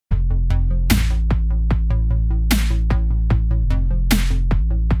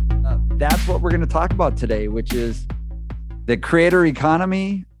what we're going to talk about today, which is the creator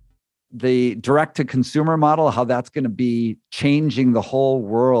economy, the direct-to-consumer model, how that's going to be changing the whole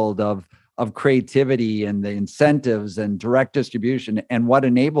world of creativity and the incentives and direct distribution and what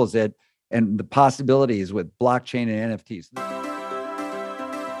enables it and the possibilities with blockchain and NFTs.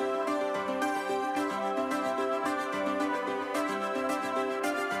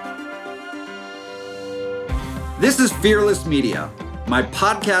 This is Fearless Media, my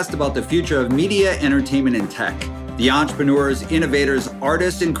podcast about the future of media, entertainment, and tech. The entrepreneurs, innovators,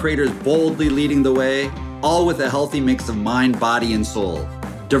 artists, and creators boldly leading the way, all with a healthy mix of mind, body, and soul.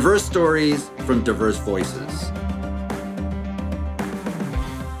 Diverse stories from diverse voices.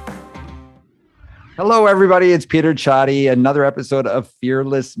 Hello, everybody. It's Peter Ciotti, another episode of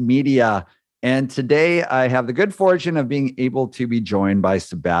Fearless Media. And today I have the good fortune of being able to be joined by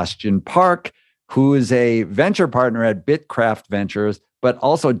Sebastian Park, who is a venture partner at Bitcraft Ventures, but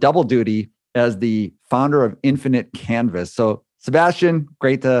also double duty as the founder of Infinite Canvas. So, Sebastian,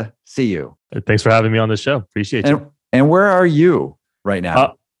 great to see you. Thanks for having me on the show. Appreciate you. And where are you right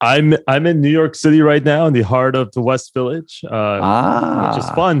now? I'm in New York City right now, in the heart of the West Village, which is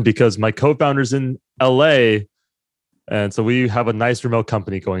fun because my co-founder's in LA, and so we have a nice remote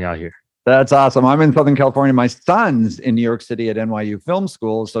company going out here. That's awesome. I'm in Southern California. My son's in New York City at NYU Film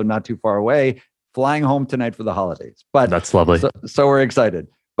School, so not too far away. Flying home tonight for the holidays. But that's lovely. So we're excited.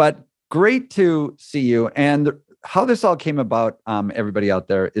 But great to see you. And how this all came about, everybody out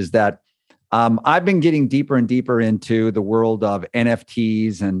there, is that I've been getting deeper and deeper into the world of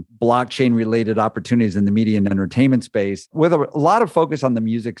NFTs and blockchain-related opportunities in the media and entertainment space with a lot of focus on the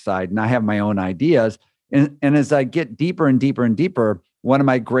music side. And I have my own ideas. And as I get deeper and deeper and deeper, one of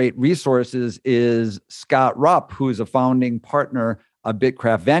my great resources is Scott Rupp, who is a founding partner of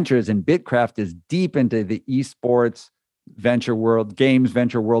Bitcraft Ventures, and Bitcraft is deep into the esports venture world, games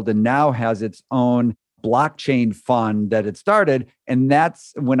venture world, and now has its own blockchain fund that it started. And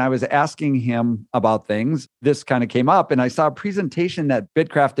that's when I was asking him about things, this kind of came up, and I saw a presentation that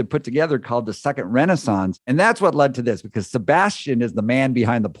Bitcraft had put together called the Second Renaissance. And that's what led to this, because Sebastian is the man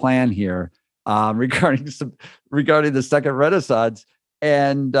behind the plan here regarding the Second Renaissance.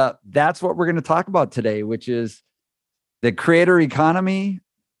 And that's what we're going to talk about today, which is the creator economy,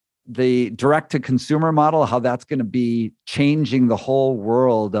 the direct-to-consumer model, how that's going to be changing the whole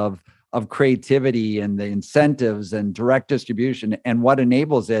world of creativity and the incentives and direct distribution and what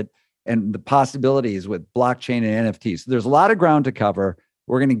enables it and the possibilities with blockchain and NFTs. So there's a lot of ground to cover.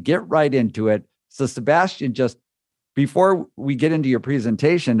 We're going to get right into it. So Sebastian, just before we get into your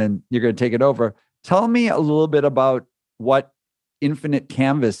presentation and you're going to take it over, tell me a little bit about what Infinite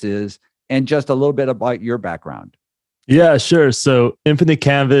Canvas is and just a little bit about your background. Yeah, sure. So Infinite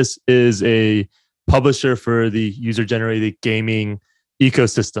Canvas is a publisher for the user-generated gaming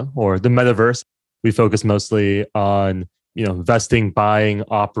ecosystem, or the metaverse. We focus mostly on, investing, buying,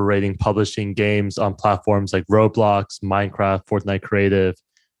 operating, publishing games on platforms like Roblox, Minecraft, Fortnite Creative,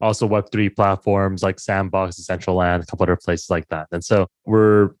 also Web3 platforms like Sandbox, Decentraland, a couple other places like that. And so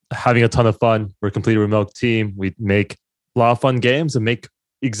we're having a ton of fun. We're a completely remote team. We make a lot of fun games and make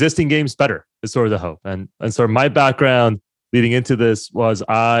existing games better is sort of the hope. And so my background leading into this was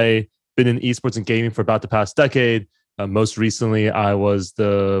I've been in esports and gaming for about the past decade. Most recently, I was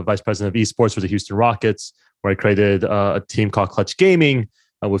the vice president of esports for the Houston Rockets, where I created a team called Clutch Gaming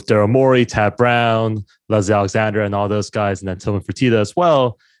with Daryl Morey, Tad Brown, Leslie Alexander, and all those guys, and then Tillman Fertitta as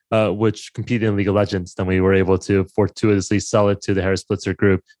well, which competed in League of Legends. Then we were able to fortuitously sell it to the Harris Blitzer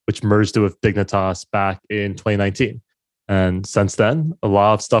Group, which merged it with Dignitas back in 2019. And since then, a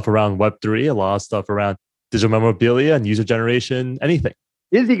lot of stuff around Web3, a lot of stuff around digital memorabilia and user generation, anything.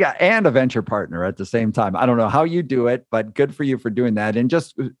 Busy guy and a venture partner at the same time. I don't know how you do it, but good for you for doing that. And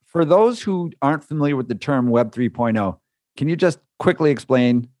just for those who aren't familiar with the term Web 3.0, can you just quickly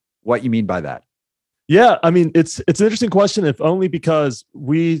explain what you mean by that? Yeah, I mean, it's an interesting question, if only because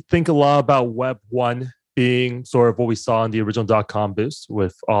we think a lot about Web 1 being sort of what we saw in the original .com boost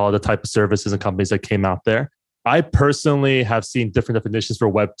with all the type of services and companies that came out there. I personally have seen different definitions for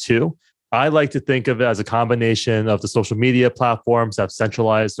Web 2. I like to think of it as a combination of the social media platforms that have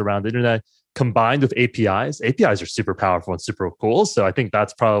centralized around the internet combined with APIs. APIs are super powerful and super cool. So I think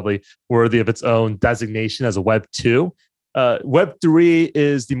that's probably worthy of its own designation as a Web 2. Web 3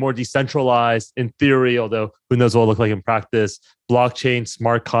 is the more decentralized in theory, although who knows what it'll look like in practice, blockchain,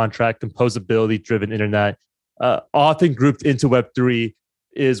 smart contract, composability driven internet. Often grouped into Web 3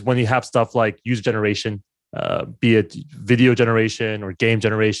 is when you have stuff like user generation, be it video generation or game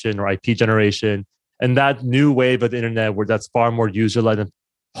generation or IP generation, and that new wave of the internet where that's far more user-led and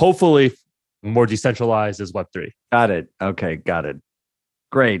hopefully more decentralized is Web3. Got it. Okay, got it.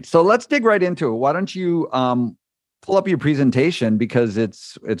 Great. So let's dig right into it. Why don't you pull up your presentation, because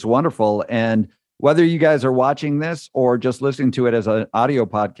it's wonderful. And whether you guys are watching this or just listening to it as an audio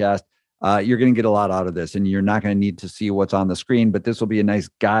podcast, you're going to get a lot out of this, and you're not going to need to see what's on the screen, but this will be a nice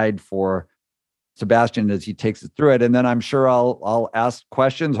guide for Sebastian as he takes us through it. And then I'm sure I'll ask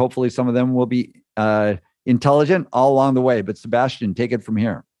questions. Hopefully some of them will be intelligent all along the way. But Sebastian, take it from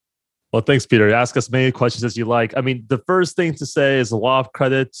here. Well, thanks, Peter. Ask us many questions as you like. I mean, the first thing to say is a lot of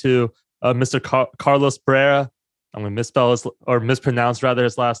credit to Mr. Carlos Pereira. I'm going to misspell or mispronounce rather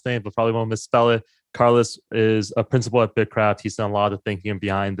his last name, but probably won't misspell it. Carlos is a principal at Bitcraft. He's done a lot of thinking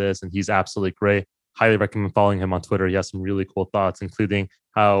behind this, and he's absolutely great. Highly recommend following him on Twitter. He has some really cool thoughts, including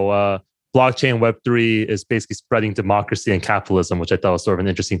how blockchain Web3 is basically spreading democracy and capitalism, which I thought was sort of an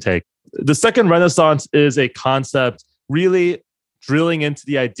interesting take. The second renaissance is a concept really drilling into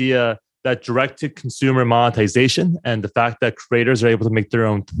the idea that direct-to-consumer monetization and the fact that creators are able to make their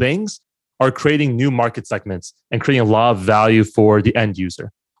own things are creating new market segments and creating a lot of value for the end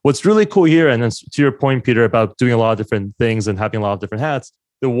user. What's really cool here, and then to your point, Peter, about doing a lot of different things and having a lot of different hats,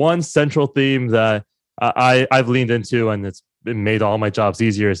 the one central theme that I've leaned into, and it's made all my jobs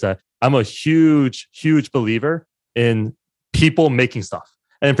easier, is that I'm a huge, huge believer in people making stuff.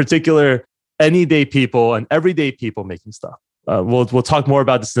 And in particular, anyday people and everyday people making stuff. We'll talk more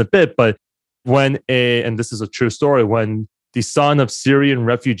about this in a bit, but and this is a true story, when the son of Syrian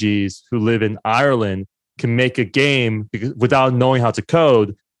refugees who live in Ireland can make a game without knowing how to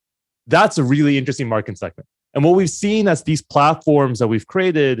code, that's a really interesting market segment. And what we've seen as these platforms that we've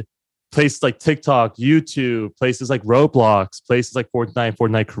created, places like TikTok, YouTube, places like Roblox, places like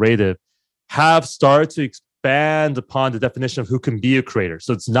Fortnite Creative, have started to expand upon the definition of who can be a creator.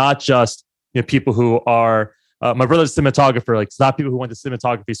 So it's not just people who are, my brother's a cinematographer, like it's not people who went to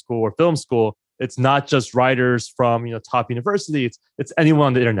cinematography school or film school. It's not just writers from top university. It's anyone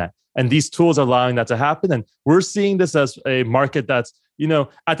on the internet. And these tools are allowing that to happen. And we're seeing this as a market that's,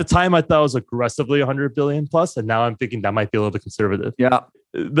 at the time I thought it was aggressively 100 billion plus. And now I'm thinking that might be a little bit conservative. Yeah.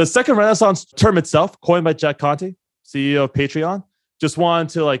 The second renaissance term itself, coined by Jack Conte, CEO of Patreon, just wanted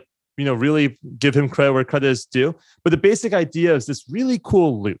to really give him credit where credit is due. But the basic idea is this really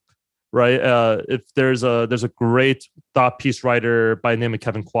cool loop, right? If there's a great thought piece writer by the name of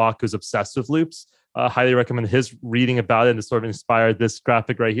Kevin Kwok who's obsessed with loops. Highly recommend his reading about it, and it sort of inspired this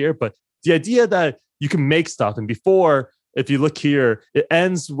graphic right here. But the idea that you can make stuff, and before, if you look here, it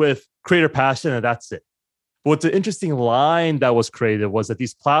ends with creator passion and that's it. But what's an interesting line that was created was that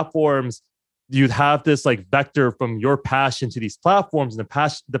these platforms, you'd have this vector from your passion to these platforms, and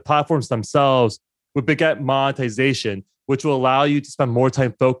the platforms themselves would beget monetization, which will allow you to spend more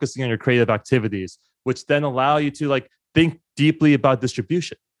time focusing on your creative activities, which then allow you to think deeply about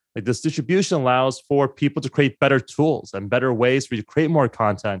distribution. This distribution allows for people to create better tools and better ways for you to create more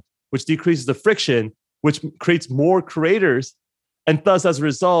content, which decreases the friction, which creates more creators, and thus, as a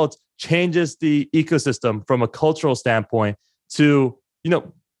result, changes the ecosystem from a cultural standpoint to,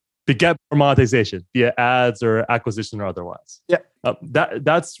 beget more monetization via ads or acquisition or otherwise. Yeah.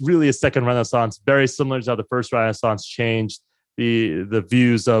 That's really a second renaissance, very similar to how the first renaissance changed the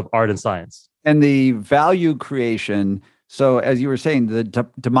views of art and science. And the value creation. So as you were saying, the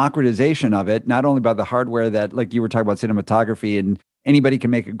democratization of it, not only by the hardware that, like you were talking about cinematography, and anybody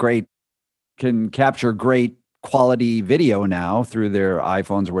can capture great quality video now through their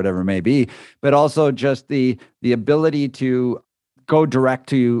iPhones or whatever it may be, but also just the ability to go direct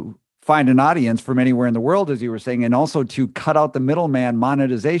to find an audience from anywhere in the world, as you were saying, and also to cut out the middleman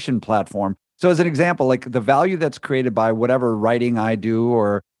monetization platform. So as an example, the value that's created by whatever writing I do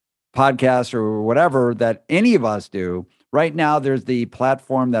or podcast or whatever that any of us do, right now there's the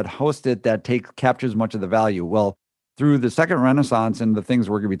platform that hosts it that captures much of the value. Well, through the second renaissance and the things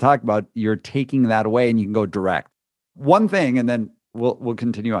we're going to be talking about, you're taking that away and you can go direct. One thing, and then we'll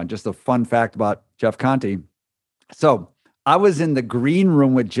continue on. Just a fun fact about Jeff Conte. So I was in the green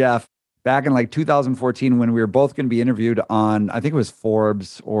room with Jeff back in 2014 when we were both going to be interviewed on, I think it was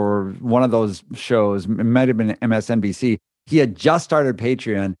Forbes or one of those shows. It might have been MSNBC. He had just started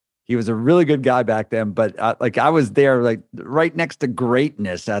Patreon. He was a really good guy back then, but I was there right next to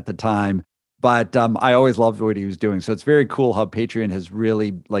greatness at the time. But I always loved what he was doing. So it's very cool how Patreon has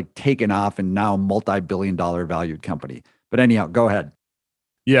really taken off and now multi-billion-dollar valued company. But anyhow, go ahead.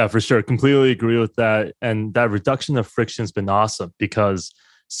 Yeah, for sure. Completely agree with that. And that reduction of friction has been awesome, because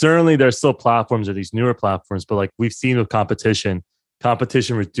certainly there's still platforms or these newer platforms, but we've seen with competition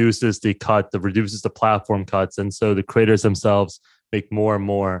reduces reduces the platform cuts. And so the creators themselves make more and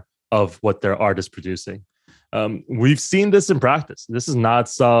more of what their art is producing. We've seen this in practice. This is not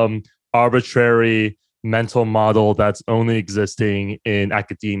some arbitrary mental model that's only existing in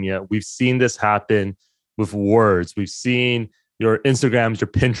academia. We've seen this happen with words. We've seen your Instagrams, your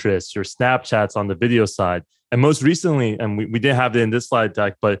Pinterest, your Snapchats on the video side. And most recently, and we didn't have it in this slide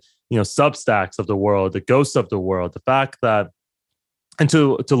deck, but Substacks of the world, the ghosts of the world, the fact that, and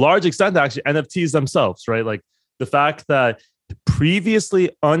to large extent, actually NFTs themselves, right? Like the fact that previously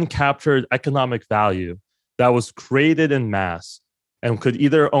uncaptured economic value that was created in mass and could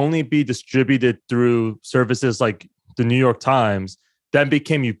either only be distributed through services like the New York Times, then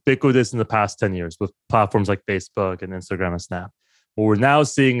became ubiquitous in the past 10 years with platforms like Facebook and Instagram and Snap. What we're now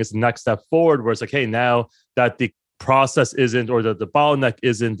seeing is the next step forward where it's like, hey, now that the process isn't, or the bottleneck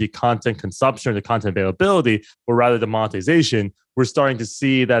isn't the content consumption or the content availability, but rather the monetization, we're starting to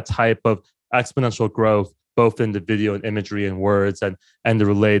see that type of exponential growth, both in the video and imagery and words and the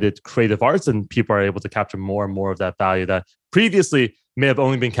related creative arts. And people are able to capture more and more of that value that previously may have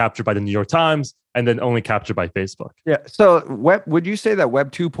only been captured by the New York Times and then only captured by Facebook. Yeah. So would you say that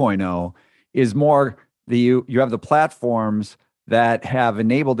Web 2.0 is more you have the platforms that have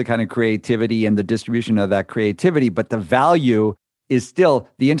enabled the kind of creativity and the distribution of that creativity, but the value is still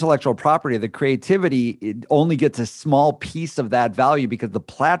the intellectual property of the creativity. It only gets a small piece of that value because the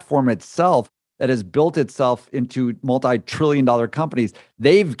platform itself that has built itself into multi-trillion-dollar companies,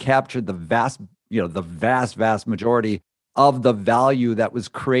 they've captured the vast majority of the value that was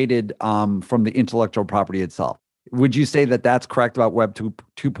created from the intellectual property itself. Would you say that that's correct about Web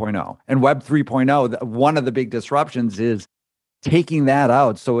 2.0? And Web 3.0, one of the big disruptions is taking that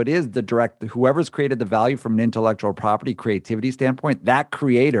out. So it is the direct, whoever's created the value from an intellectual property creativity standpoint, that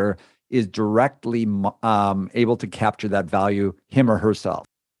creator is directly able to capture that value, him or herself.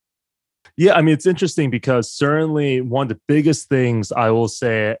 Yeah, I mean, it's interesting because certainly one of the biggest things I will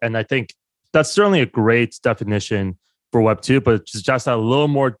say, and I think that's certainly a great definition for Web 2, but just a little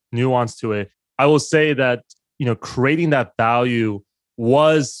more nuance to it. I will say that, creating that value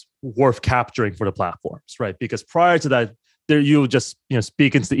was worth capturing for the platforms, right? Because prior to that, you just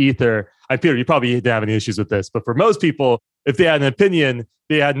speak into the ether. Peter, you probably didn't have any issues with this, but for most people, if they had an opinion,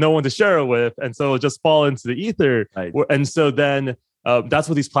 they had no one to share it with, and so it would just fall into the ether. Right. And so then that's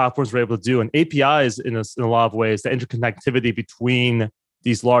what these platforms were able to do. And APIs, in a lot of ways, the interconnectivity between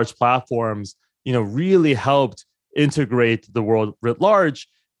these large platforms, really helped integrate the world writ large.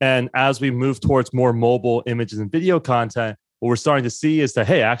 And as we move towards more mobile images and video content, what we're starting to see is that,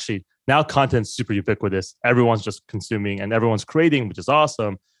 hey, actually, now content's super ubiquitous. Everyone's just consuming and everyone's creating, which is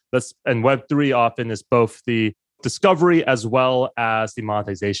awesome. And Web3 often is both the discovery as well as the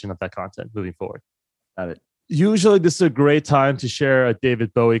monetization of that content moving forward. Got it. Usually, this is a great time to share a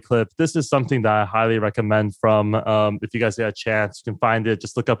David Bowie clip. This is something that I highly recommend from, if you guys get a chance, you can find it.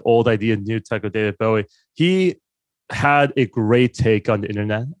 Just look up Old Idea, New Tech with David Bowie. He had a great take on the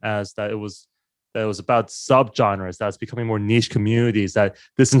internet as that it was about subgenres, that's becoming more niche communities, that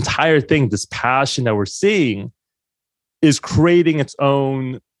this entire thing, this passion that we're seeing is creating its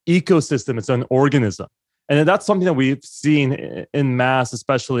own ecosystem, its own organism. And that's something that we've seen in mass,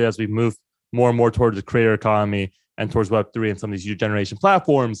 especially as we move more and more towards the creator economy and towards Web3 and some of these new generation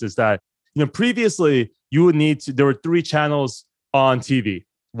platforms, is that, previously you would there were 3 channels on TV.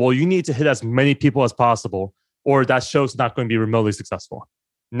 Well, you need to hit as many people as possible, or that show's not going to be remotely successful.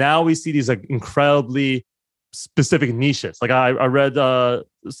 Now we see these incredibly specific niches. Like I read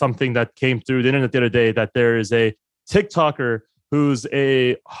something that came through the internet the other day that there is a TikToker who's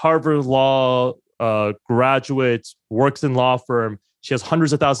a Harvard Law graduate, works in law firm. She has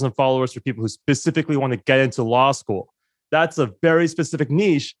hundreds of thousands of followers for people who specifically want to get into law school. That's a very specific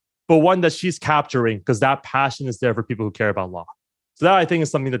niche, but one that she's capturing because that passion is there for people who care about law. So that, I think, is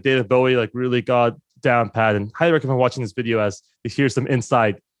something that David Bowie really got down pat, and highly recommend watching this video as you hear some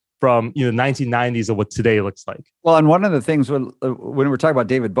insight from the 1990s of what today looks like. Well, and one of the things when we're talking about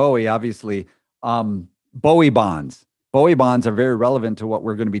David Bowie, obviously, Bowie bonds. Bowie bonds are very relevant to what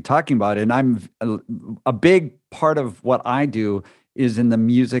we're going to be talking about. And I'm a big part of what I do is in the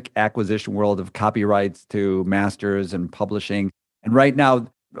music acquisition world, of copyrights to masters and publishing. And right now,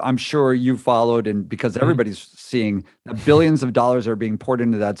 I'm sure you followed, and because everybody's seeing that billions of dollars are being poured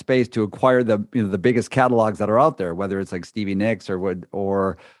into that space to acquire the biggest catalogs that are out there, whether it's like Stevie Nicks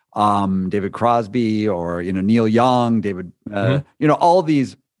or David Crosby or Neil Young, all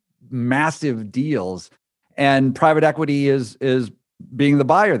these massive deals, and private equity is being the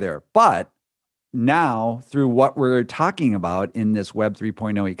buyer there. But now, through what we're talking about in this Web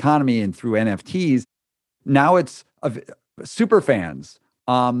 3.0 economy and through NFTs, now it's super fans.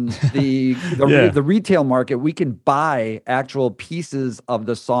 The retail market, we can buy actual pieces of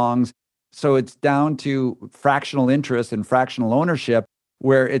the songs. So it's down to fractional interest and fractional ownership.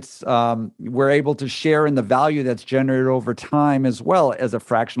 where it's we're able to share in the value that's generated over time as well as a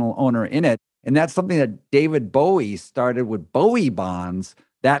fractional owner in it. And that's something that David Bowie started with Bowie bonds,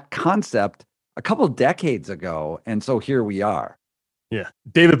 that concept a couple decades ago. And so here we are. Yeah.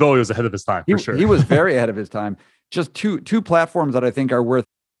 David Bowie was ahead of his time, for sure. He was very ahead of his time. Just two platforms that I think are worth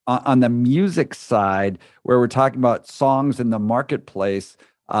on the music side, where we're talking about songs in the marketplace,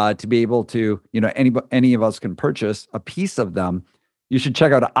 to be able to, any of us can purchase a piece of them. You should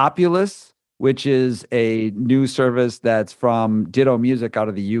check out Opulus, which is a new service that's from Ditto Music out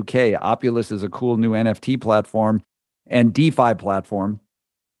of the UK. Opulus is a cool new NFT platform and DeFi platform.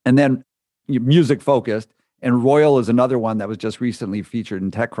 And then music focused. And Royal is another one that was just recently featured in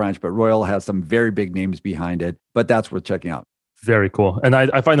TechCrunch, but Royal has some very big names behind it. But that's worth checking out. Very cool. And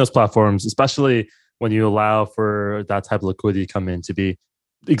I find those platforms, especially when you allow for that type of liquidity to come in, to be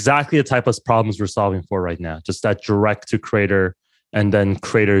exactly the type of problems we're solving for right now. Just that direct to creator and then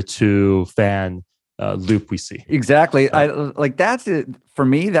creator to fan loop we see. Exactly. That's it. For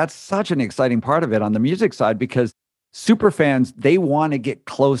me, that's such an exciting part of it on the music side, because super fans, they want to get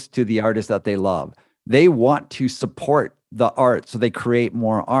close to the artist that they love. They want to support the art, so they create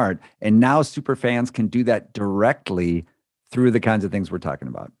more art. And now super fans can do that directly through the kinds of things we're talking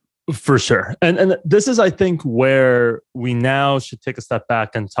about. For sure. And this is, I think, where we now should take a step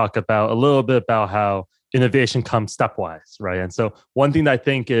back and talk about a little bit about how innovation comes stepwise, right? And so one thing that I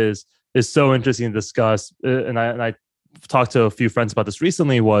think is so interesting to discuss, and I talked to a few friends about this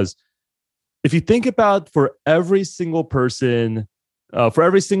recently, was if you think about for every single person, for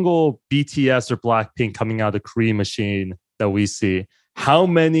every single BTS or Blackpink coming out of the Cream machine that we see, how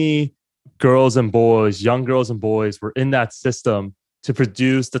many girls and boys, young girls and boys were in that system to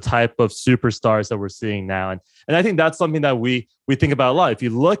produce the type of superstars that we're seeing now. And I think that's something that we think about a lot. If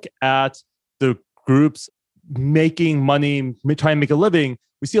you look at the groups making money, trying to make a living,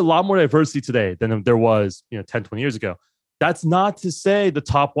 we see a lot more diversity today than there was 10, 20 years ago. That's not to say the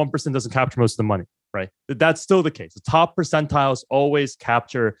top 1% doesn't capture most of the money, right? That's still the case. The top percentiles always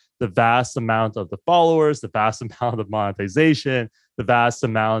capture the vast amount of the followers, the vast amount of monetization, the vast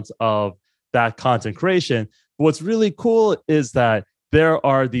amount of that content creation. But what's really cool is that there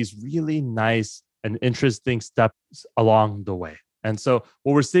are these really nice and interesting steps along the way. And so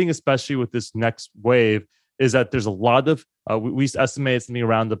what we're seeing, especially with this next wave, is that there's a lot of, we estimate something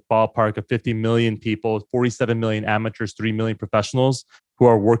around the ballpark of 50 million people, 47 million amateurs, 3 million professionals who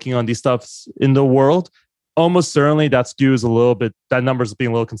are working on these stuffs in the world. Almost certainly that skews a little bit, that number is being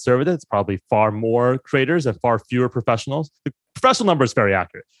a little conservative. It's probably far more creators and far fewer professionals. The professional number is very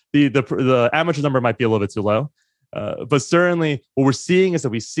accurate. The amateur number might be a little bit too low. But certainly what we're seeing is that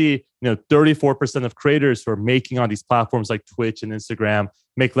we see 34% of creators who are making on these platforms like Twitch and Instagram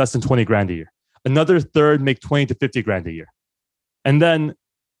make less than 20 grand a year. Another third make 20 to 50 grand a year. And then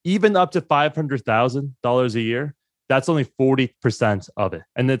even up to $500,000 a year, that's only 40% of it.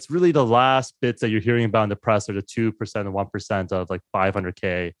 And it's really the last bits that you're hearing about in the press are the 2% and 1% of like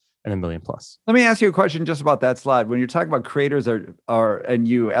 500K and $1 million plus. Let me ask you a question just about that slide. When you're talking about creators are and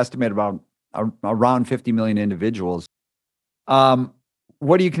you estimate about around 50 million individuals,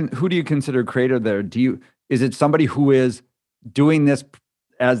 who do you consider creator there? Is it somebody who is doing this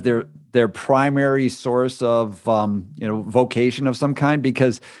as their primary source of vocation of some kind?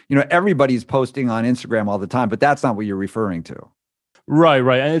 Because everybody's posting on Instagram all the time, but that's not what you're referring to. Right.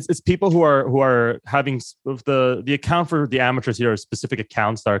 And it's people who are having the account for the amateurs here are specific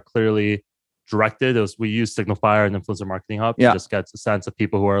accounts that are clearly directed. We use Signalfire and Influencer Marketing Hub to just get a sense of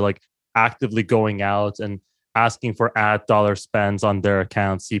people who are like actively going out and asking for ad dollar spends on their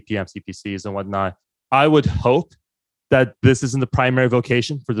accounts, CPM, CPCs, and whatnot. I would hope that this isn't the primary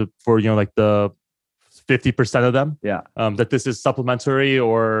vocation for the 50% of them. Yeah. That this is supplementary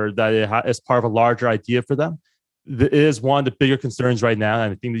or that it is part of a larger idea for them. It is one of the bigger concerns right now,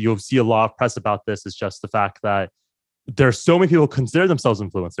 and I think that you'll see a lot of press about this, is just the fact that there's so many people who consider themselves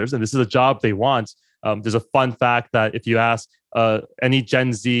influencers, and this is a job they want. There's a fun fact that if you ask any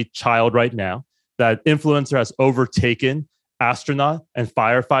Gen Z child right now, that influencer has overtaken astronaut and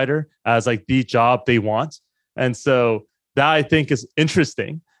firefighter as like the job they want. And so that I think is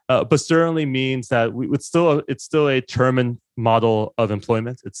interesting, but certainly means that it's still a German model of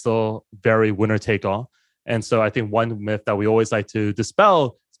employment. It's still very winner take all. And so I think one myth that we always like to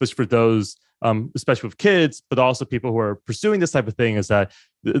dispel, especially for those, especially with kids, but also people who are pursuing this type of thing, is that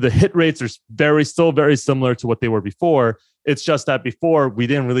the hit rates are still very similar to what they were before. It's just that before we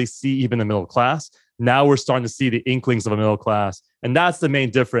didn't really see even the middle class. Now we're starting to see the inklings of a middle class. And that's the main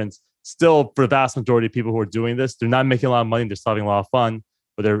difference. Still, for the vast majority of people who are doing this, they're not making a lot of money. They're still having a lot of fun,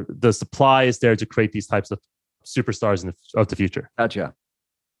 but the supply is there to create these types of superstars of the future. Gotcha.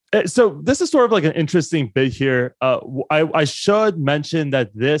 So this is sort of like an interesting bit here. I should mention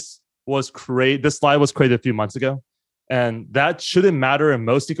that this slide was created a few months ago, and that shouldn't matter in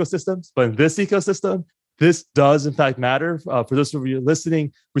most ecosystems, but in this ecosystem, this does in fact matter. For those of you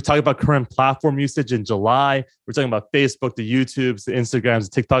listening, we're talking about current platform usage in July. We're talking about Facebook, the YouTubes, the Instagrams,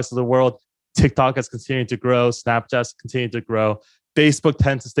 the TikToks of the world. TikTok has continued to grow. Snapchat's continued to grow. Facebook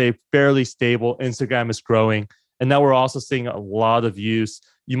tends to stay fairly stable. Instagram is growing. And now we're also seeing a lot of use.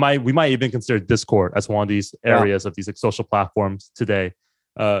 We might even consider Discord as one of these areas of these like, social platforms today.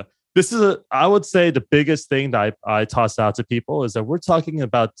 This is, I would say, the biggest thing that I toss out to people is that we're talking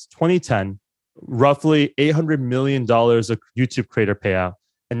about 2010, roughly $800 million of YouTube creator payout.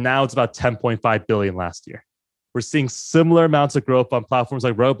 And now it's about 10.5 billion last year. We're seeing similar amounts of growth on platforms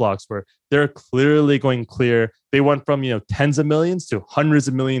like Roblox, where they're clearly going clear. They went from tens of millions to hundreds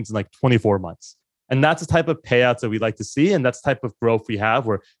of millions in like 24 months. And that's the type of payouts that we like to see. And that's the type of growth we have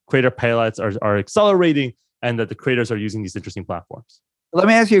where creator payouts are accelerating and that the creators are using these interesting platforms. Let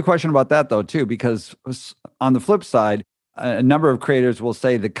me ask you a question about that, though, too, because on the flip side, a number of creators will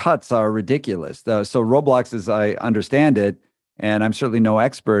say the cuts are ridiculous. So Roblox, as I understand it, and I'm certainly no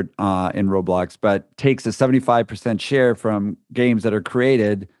expert in Roblox, but takes a 75% share from games that are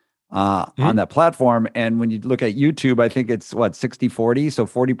created on that platform. And when you look at YouTube, I think it's 60-40. So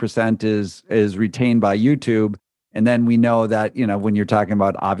 40% is retained by YouTube. And then we know that, when you're talking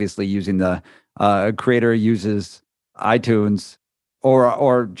about obviously using the creator uses iTunes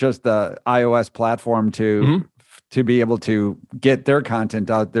or just the iOS platform to be able to get their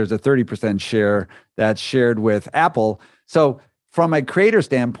content out, there's a 30% share that's shared with Apple. So from a creator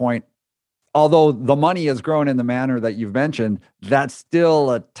standpoint, although the money has grown in the manner that you've mentioned, that's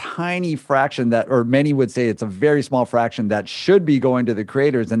still a tiny fraction or many would say it's a very small fraction that should be going to the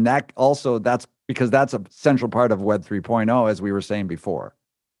creators. And that's because that's a central part of Web 3.0, as we were saying before.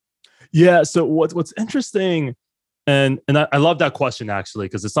 Yeah. So what's interesting, and I love that question actually,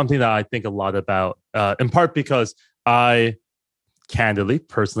 because it's something that I think a lot about, in part because I candidly,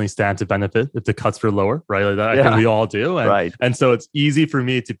 personally stand to benefit if the cuts were lower, right? Like that, I think we all do. And so it's easy for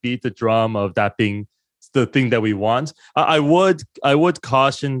me to beat the drum of that being the thing that we want. I would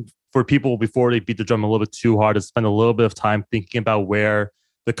caution for people before they beat the drum a little bit too hard to spend a little bit of time thinking about where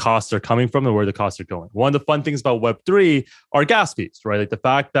the costs are coming from and where the costs are going. One of the fun things about Web3 are gas fees, right? Like the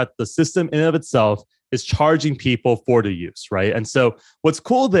fact that the system in and of itself is charging people for the use, right? And so what's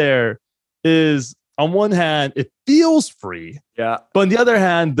cool there is, on one hand, it feels free. Yeah. But on the other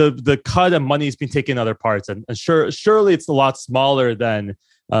hand, the cut of money has been taken in other parts. And surely it's a lot smaller than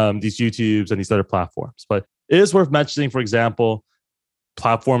these YouTubes and these other platforms. But it is worth mentioning, for example,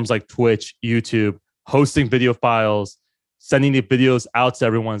 platforms like Twitch, YouTube, hosting video files, sending the videos out to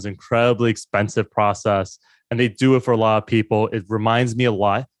everyone is an incredibly expensive process. And they do it for a lot of people. It reminds me a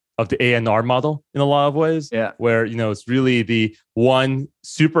lot of the A&R model in a lot of ways, where it's really the one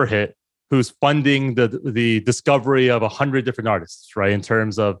super hit who's funding the discovery of 100 different artists, right? In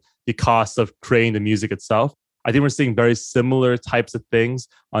terms of the cost of creating the music itself. I think we're seeing very similar types of things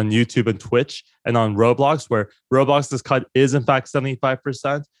on YouTube and Twitch and on Roblox, where Roblox's cut is in fact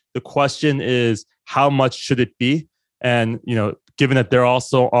 75%. The question is, how much should it be? And, given that they're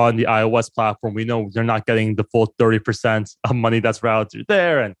also on the iOS platform, we know they're not getting the full 30% of money that's routed through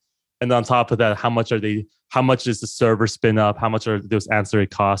there. And on top of that, how much is the server spin up? How much are those ancillary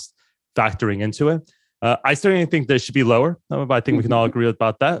costs factoring into it? I certainly think they should be lower. I think we can all agree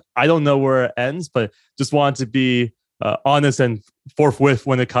about that. I don't know where it ends, but just want to be honest and forthwith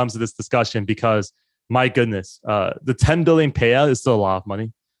when it comes to this discussion, because my goodness, the 10 billion payout is still a lot of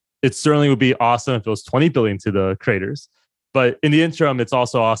money. It certainly would be awesome if it was 20 billion to the creators. But in the interim, it's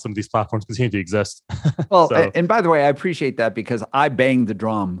also awesome these platforms continue to exist. Well, and by the way, I appreciate that because I bang the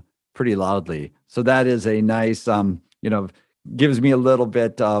drum pretty loudly. So that is a nice, gives me a little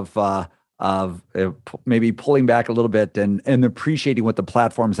bit of maybe pulling back a little bit and appreciating what the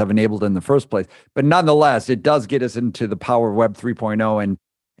platforms have enabled in the first place. But nonetheless, it does get us into the power of Web 3.0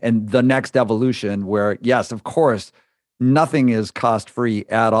 and the next evolution where, yes, of course, nothing is cost free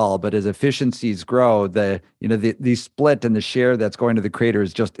at all. But as efficiencies grow, the split and the share that's going to the creator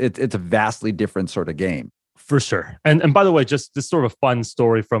is just, it's a vastly different sort of game. For sure. And by the way, just this sort of a fun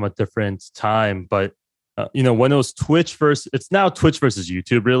story from a different time, but when it was it's now Twitch versus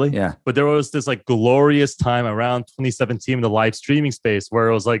YouTube, really. Yeah. But there was this like glorious time around 2017 in the live streaming space where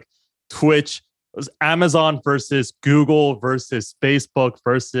it was like Twitch, it was Amazon versus Google versus Facebook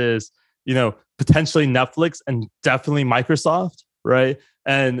versus, potentially Netflix and definitely Microsoft, right?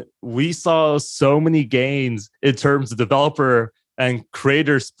 And we saw so many gains in terms of developer and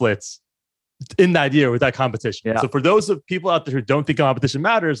creator splits in that year with that competition. Yeah. So for those of people out there who don't think competition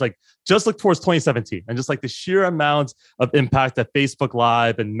matters, like just look towards 2017 and just like the sheer amount of impact that Facebook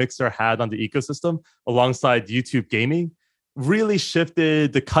Live and Mixer had on the ecosystem alongside YouTube gaming really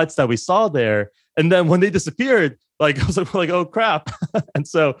shifted the cuts that we saw there. And then when they disappeared, like I was like, oh crap. And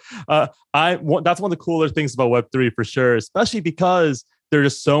so that's one of the cooler things about Web3 for sure, especially because there are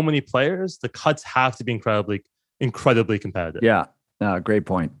just so many players. The cuts have to be incredibly competitive. Yeah, great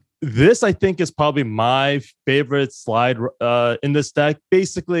point. This, I think, is probably my favorite slide in this deck.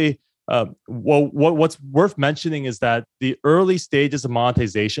 Basically, what's worth mentioning is that the early stages of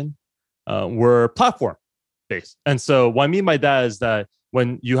monetization were platform-based. And so what I mean by that is that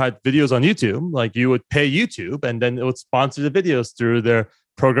when you had videos on YouTube, like you would pay YouTube and then it would sponsor the videos through their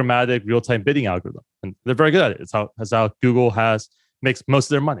programmatic real-time bidding algorithm. And they're very good at it. It's how Google makes most of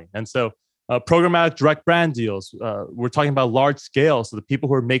their money. And so programmatic direct brand deals. We're talking about large scale. So the people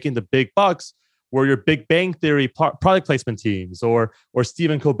who are making the big bucks were your Big Bang Theory product placement teams or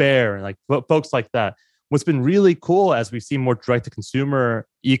Stephen Colbert and like folks like that. What's been really cool as we've seen more direct to consumer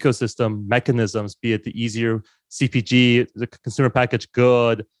ecosystem mechanisms, be it the easier CPG, the consumer packaged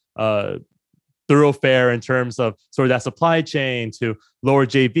good, thoroughfare in terms of sort of that supply chain to lower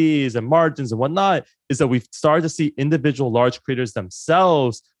JVs and margins and whatnot, is that we've started to see individual large creators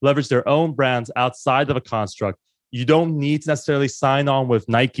themselves leverage their own brands outside of a construct. You don't need to necessarily sign on with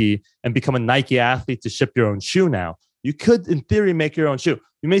Nike and become a Nike athlete to ship your own shoe now. You could, in theory, make your own shoe.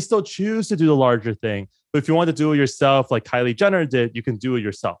 You may still choose to do the larger thing, but if you want to do it yourself, like Kylie Jenner did, you can do it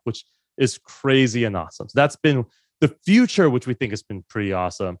yourself, which is crazy and awesome. So that's been the future, which we think has been pretty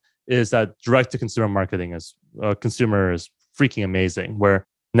awesome, is that direct-to-consumer marketing as consumer is freaking amazing, where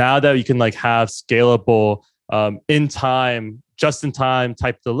now that you can like have scalable just-in-time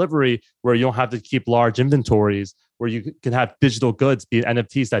type delivery where you don't have to keep large inventories, where you can have digital goods, be it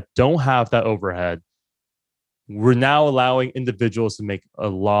NFTs that don't have that overhead. We're now allowing individuals to make a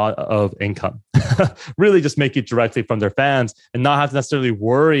lot of income, really just make it directly from their fans and not have to necessarily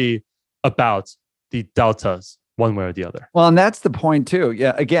worry about the deltas one way or the other. Well, and that's the point too.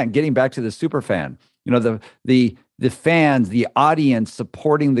 Yeah, again, getting back to the super fan, the fans, the audience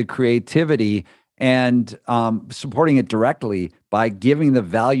supporting the creativity and supporting it directly by giving the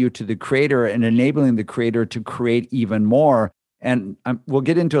value to the creator and enabling the creator to create even more. And we'll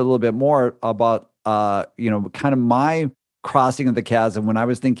get into a little bit more about kind of my crossing of the chasm when I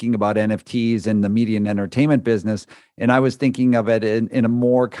was thinking about NFTs and the media and entertainment business. And I was thinking of it in a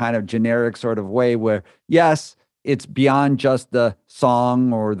more kind of generic sort of way where, yes, it's beyond just the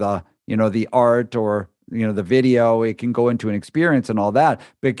song or the art or, the video. It can go into an experience and all that,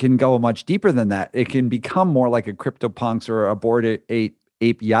 but it can go much deeper than that. It can become more like a CryptoPunks or a Bored Ape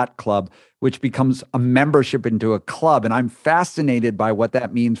Yacht Club, which becomes a membership into a club. And I'm fascinated by what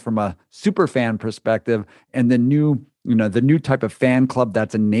that means from a super fan perspective and the new type of fan club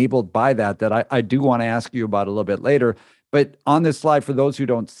that's enabled by that I do want to ask you about a little bit later. But on this slide, for those who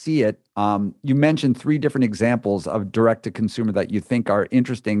don't see it, you mentioned 3 different examples of direct-to-consumer that you think are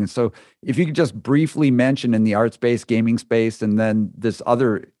interesting. And so if you could just briefly mention in the art space, gaming space, and then this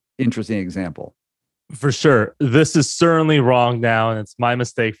other interesting example. For sure. This is certainly wrong now, and it's my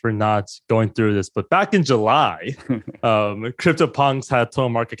mistake for not going through this. But back in July, CryptoPunks had a total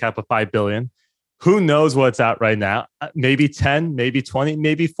market cap of $5 billion. Who knows what it's at right now? Maybe 10, maybe 20,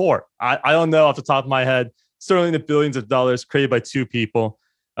 maybe 4. I don't know off the top of my head. Certainly in the billions of dollars created by 2 people.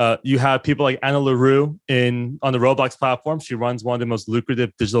 You have people like Anna LaRue on the Roblox platform. She runs one of the most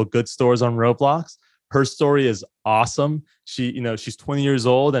lucrative digital goods stores on Roblox. Her story is awesome. She's 20 years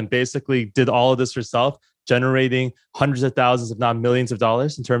old and basically did all of this herself, generating hundreds of thousands, if not millions of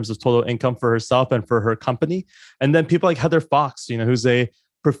dollars in terms of total income for herself and for her company. And then people like Heather Fox, who's a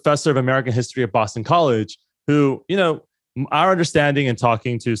professor of American history at Boston College, who, our understanding and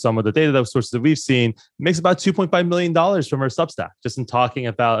talking to some of the data sources that we've seen makes about $2.5 million from her Substack just in talking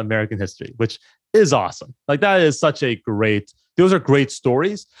about American history, which is awesome. Like that is those are great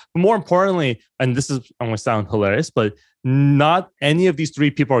stories. But more importantly, and this is, I'm going to sound hilarious, but not any of these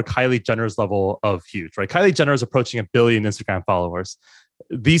 3 people are Kylie Jenner's level of huge, right? Kylie Jenner is approaching 1 billion Instagram followers.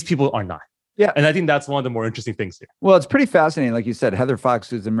 These people are not. Yeah. And I think that's one of the more interesting things here. Well, it's pretty fascinating. Like you said, Heather Fox,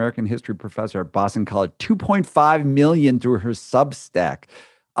 who's an American history professor at Boston College, 2.5 million through her Substack.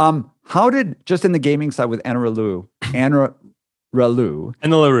 How did, just in the gaming side with Anna LaRue,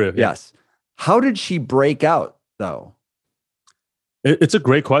 yes. How did she break out though? It's a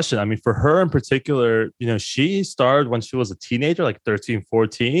great question. I mean, for her in particular, she started when she was a teenager, like 13,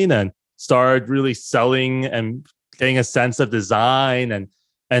 14, and started really selling and getting a sense of design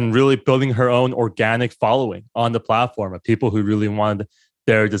and really building her own organic following on the platform of people who really wanted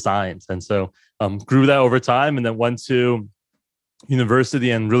their designs. And so grew that over time, and then went to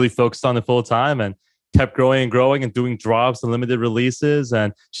university and really focused on it full time, and kept growing and growing and doing drops and limited releases.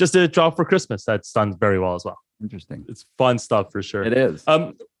 And just did a drop for Christmas that's done very well as well. Interesting. It's fun stuff for sure. It is.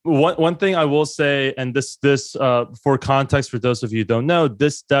 One thing I will say, and this for context for those of you who don't know,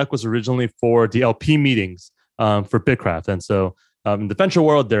 this deck was originally for the LP meetings for Bitcraft. And so in the venture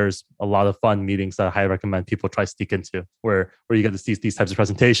world, there's a lot of fun meetings that I highly recommend people try to sneak into, where you get to see these types of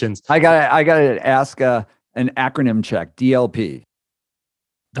presentations. I gotta ask an acronym check. DLP.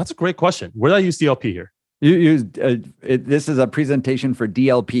 That's a great question. Where did I use DLP here? You used this is a presentation for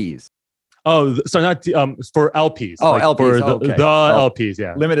DLPs. Oh, sorry, not for LPs. Oh, like LPs. For okay. LPs,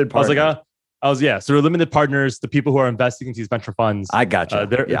 yeah. Limited partners. So they're limited partners, the people who are investing into these venture funds. I gotcha.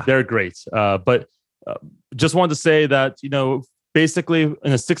 They're great. But just wanted to say that, basically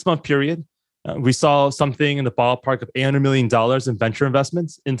in a 6-month period, we saw something in the ballpark of $800 million in venture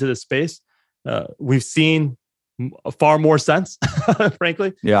investments into this space. We've seen far more sense,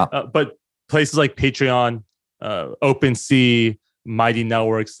 frankly. Yeah. But places like Patreon, OpenSea, Mighty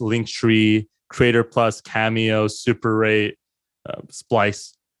Networks, Linktree, Creator Plus, Cameo, Super 8,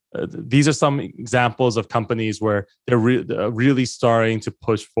 Splice. These are some examples of companies where they're really starting to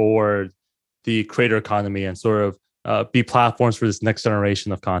push forward the creator economy and sort of be platforms for this next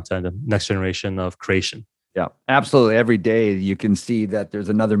generation of content and next generation of creation. Yeah, absolutely. Every day you can see that there's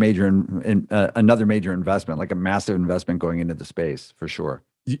another major investment, like a massive investment going into the space for sure.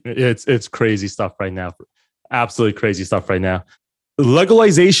 It's crazy stuff right now. Absolutely crazy stuff right now.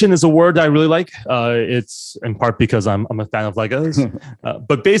 Legalization is a word I really like. It's in part because I'm a fan of Legos.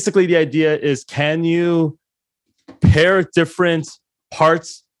 But basically the idea is, can you pair different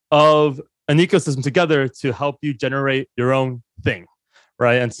parts of an ecosystem together to help you generate your own thing,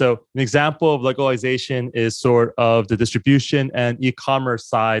 right? And so an example of legalization is sort of the distribution and e-commerce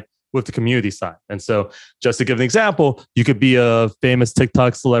side with the community side. And so just to give an example, you could be a famous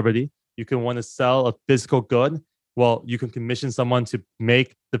TikTok celebrity. You can want to sell a physical good. Well, you can commission someone to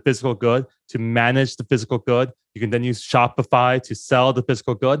make the physical good, to manage the physical good. You can then use Shopify to sell the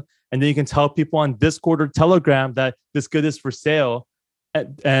physical good. And then you can tell people on Discord or Telegram that this good is for sale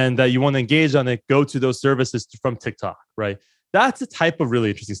and that you want to engage on it. Go to those services from TikTok, right? That's the type of really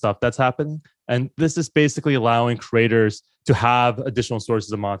interesting stuff that's happening. And this is basically allowing creators to have additional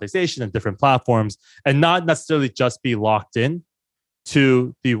sources of monetization and different platforms, and not necessarily just be locked in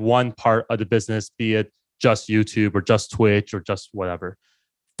to the one part of the business, be it just YouTube or just Twitch or just whatever.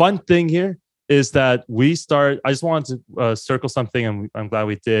 Fun thing here is that I just wanted to circle something, and I'm glad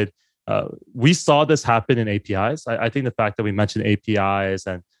we did. We saw this happen in APIs. I think the fact that we mentioned APIs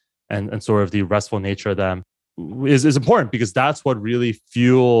and sort of the RESTful nature of them is important, because that's what really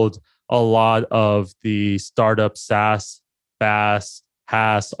fueled a lot of the startup SaaS, BaaS,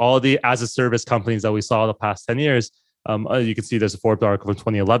 HaaS, all the as a service companies that we saw the past 10 years. You can see there's a Forbes article from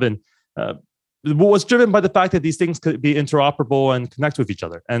 2011. Was driven by the fact that these things could be interoperable and connect with each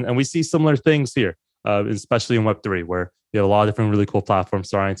other. And we see similar things here, especially in Web3, where you have a lot of different really cool platforms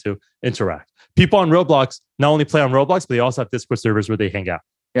starting to interact. People on Roblox not only play on Roblox, but they also have Discord servers where they hang out.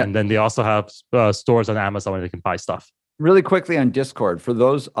 Yeah. And then they also have stores on Amazon where they can buy stuff. Really quickly on Discord, for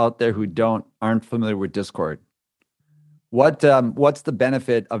those out there who aren't familiar with Discord, what's the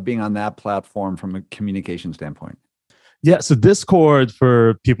benefit of being on that platform from a communication standpoint? Yeah, so Discord,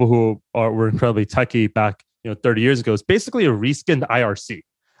 for people who were incredibly techie back 30 years ago, is basically a reskinned IRC,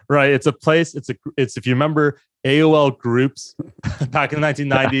 right? It's a place. It's if you remember AOL groups back in the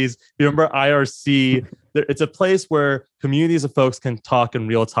 1990s, if you remember IRC, it's a place where communities of folks can talk in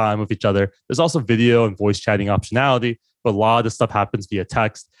real time with each other. There's also video and voice chatting optionality, but a lot of the stuff happens via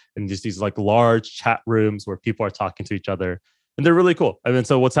text and just these like large chat rooms where people are talking to each other. And they're really cool. I mean,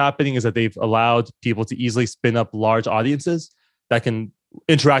 so what's happening is that they've allowed people to easily spin up large audiences that can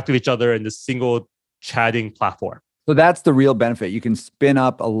interact with each other in this single chatting platform. So that's the real benefit. You can spin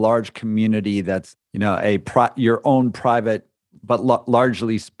up a large community that's, your own private, but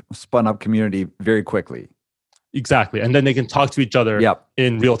largely spun up community very quickly. Exactly. And then they can talk to each other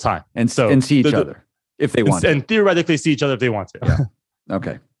in real time. And see each other if they want to. And theoretically see each other if they want to. Yeah.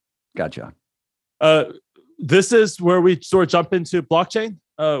 Okay. Gotcha. This is where we sort of jump into blockchain.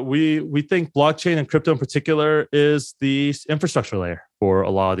 We think blockchain and crypto in particular is the infrastructure layer for a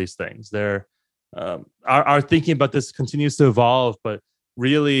lot of these things. Our thinking about this continues to evolve, but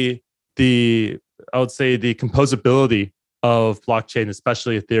really I would say the composability of blockchain,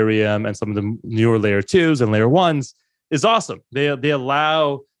 especially Ethereum and some of the newer layer 2s and layer 1s, is awesome. They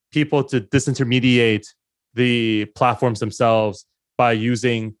allow people to disintermediate the platforms themselves by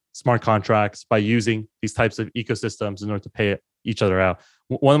using smart contracts, by using these types of ecosystems in order to pay each other out.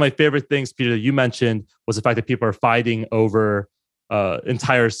 one of my favorite things, Peter, that you mentioned was the fact that people are fighting over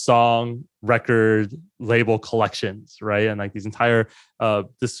entire song, record, label collections, right? And like these entire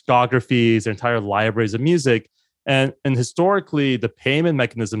discographies, entire libraries of music. And historically, the payment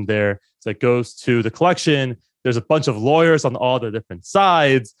mechanism there is that goes to the collection. There's a bunch of lawyers on all the different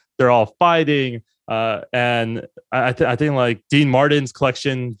sides. They're all fighting. And I think like Dean Martin's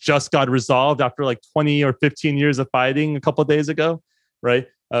collection just got resolved after like 20 or 15 years of fighting a couple of days ago, right?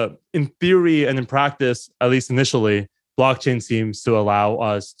 In theory and in practice, at least initially, blockchain seems to allow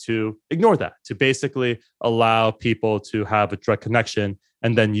us to ignore that, to basically allow people to have a direct connection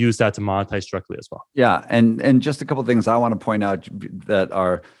and then use that to monetize directly as well. Yeah, and just a couple of things I want to point out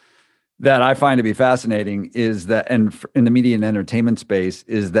that I find to be fascinating is that, and in the media and entertainment space,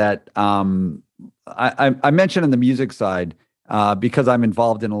 is that I mentioned on the music side because I'm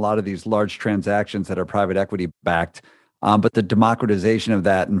involved in a lot of these large transactions that are private equity backed. But the democratization of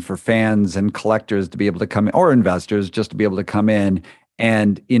that, and for fans and collectors to be able to come in, or investors just to be able to come in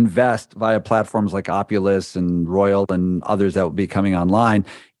and invest via platforms like Opulus and Royal and others that will be coming online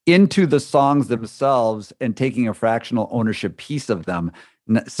into the songs themselves and taking a fractional ownership piece of them.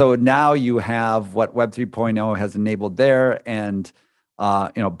 So now you have what Web 3.0 has enabled there, and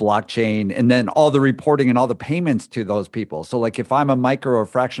blockchain, and then all the reporting and all the payments to those people. So like if I'm a micro or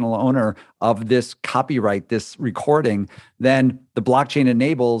fractional owner of this copyright, this recording, then the blockchain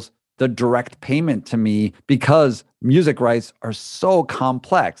enables the direct payment to me because music rights are so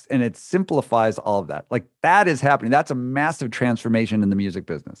complex, and it simplifies all of that. Like that is happening. That's a massive transformation in the music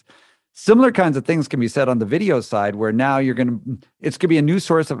business. Similar kinds of things can be said on the video side, where now it's going to be a new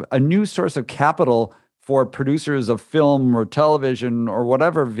source of capital for producers of film or television or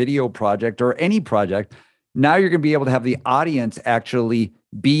whatever video project or any project. Now you're going to be able to have the audience actually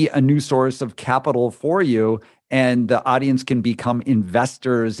be a new source of capital for you, and the audience can become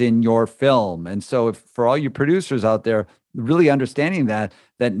investors in your film. And so if, for all you producers out there, really understanding that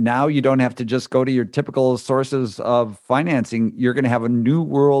now you don't have to just go to your typical sources of financing, you're going to have a new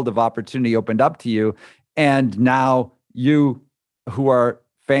world of opportunity opened up to you. And now you who are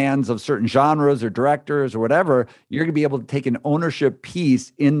fans of certain genres or directors or whatever, you're going to be able to take an ownership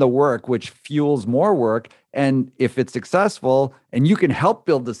piece in the work, which fuels more work. And if it's successful, and you can help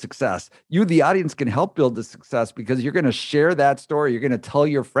build the success, you, the audience, can help build the success because you're going to share that story. You're going to tell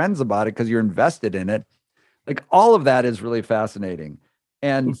your friends about it because you're invested in it. Like all of that is really fascinating.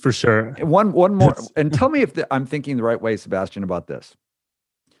 And for sure, one more, and tell me if I'm thinking the right way, Sebastian, about this.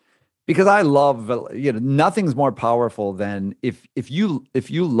 Because I love, nothing's more powerful than if you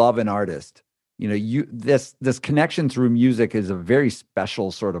love an artist, this connection through music is a very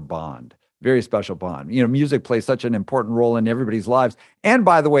special sort of bond, very special bond. Music plays such an important role in everybody's lives, and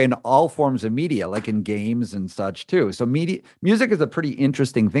by the way, in all forms of media, like in games and such too. So music is a pretty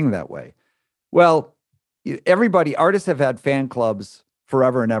interesting thing that way. Well, artists have had fan clubs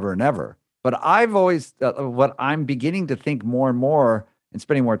forever and ever and ever, but I've always what I'm beginning to think more and more, and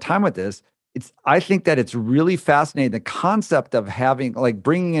spending more time with this, I think that it's really fascinating, the concept of having, like,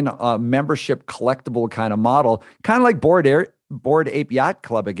 bringing in a membership collectible kind of model, kind of like Bored Ape Yacht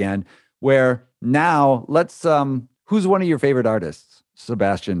Club again, where now who's one of your favorite artists,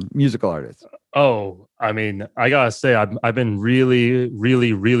 Sebastian, musical artists? Oh, I mean, I gotta say, I've been really,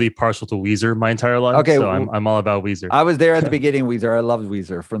 really, really partial to Weezer my entire life. Okay, so I'm all about Weezer. I was there at the beginning, Weezer. I loved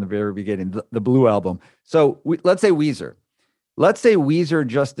Weezer from the very beginning, the Blue Album. So let's say Weezer. Let's say Weezer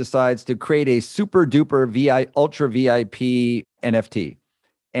just decides to create a super duper ultra VIP NFT,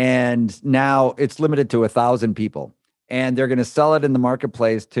 and now it's limited to 1,000 people, and they're going to sell it in the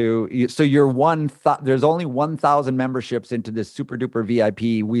marketplace so you're there's only 1,000 memberships into this super duper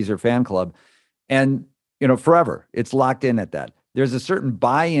VIP Weezer fan club, and forever it's locked in at that. There's a certain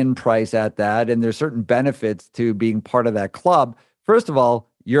buy-in price at that, and there's certain benefits to being part of that club. First of all,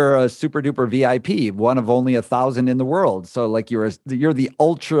 you're a super duper VIP, one of only 1,000 in the world. So like you're the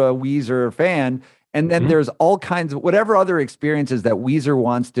ultra Weezer fan. And then there's all kinds of whatever other experiences that Weezer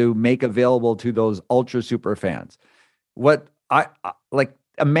wants to make available to those ultra super fans. What I like,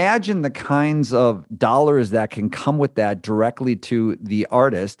 imagine the kinds of dollars that can come with that directly to the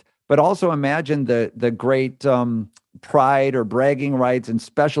artist, but also imagine the great pride or bragging rights and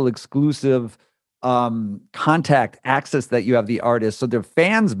special exclusive contact access that you have the artist, so their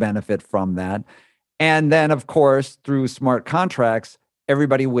fans benefit from that. And then of course, through smart contracts,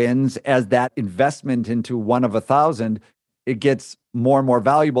 everybody wins as that investment into one of 1,000, it gets more and more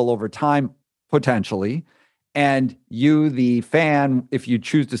valuable over time, potentially. And you, the fan, if you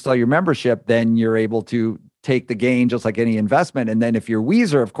choose to sell your membership, then you're able to take the gain just like any investment. And then if you're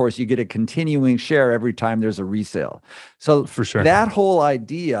Weezer, of course, you get a continuing share every time there's a resale. So For sure. that whole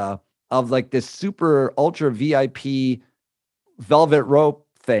idea of like this super ultra VIP velvet rope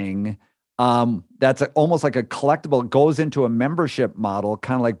thing, that's almost like a collectible, goes into a membership model,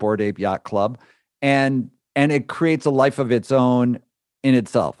 kind of like Bored Ape Yacht Club, and it creates a life of its own in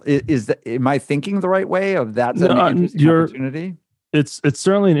itself. Am I thinking the right way of that's an interesting opportunity? It's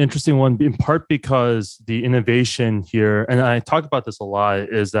certainly an interesting one, in part because the innovation here, and I talk about this a lot,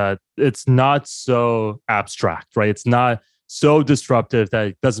 is that it's not so abstract, right? It's not so disruptive that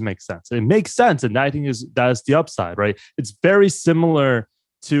it doesn't make sense. It makes sense, and I think that's the upside, right? It's very similar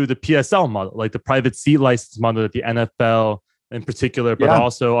to the PSL model, like the private seat license model that the NFL in particular, but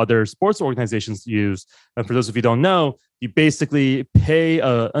also other sports organizations use. And for those of you who don't know, you basically pay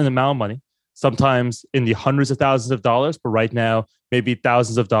an amount of money, sometimes in the hundreds of thousands of dollars, but right now, maybe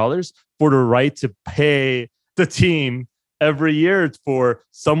thousands of dollars, for the right to pay the team every year for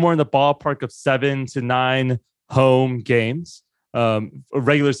somewhere in the ballpark of 7 to 9 home games,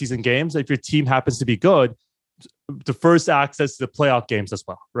 regular season games. If your team happens to be good, the first access to the playoff games as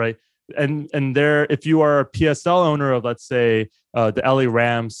well, right? And there, if you are a PSL owner of, let's say, the LA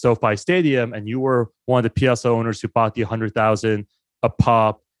Rams SoFi Stadium, and you were one of the PSL owners who bought the 100,000 a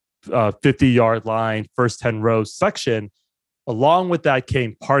pop, 50-yard line, first 10 rows section, along with that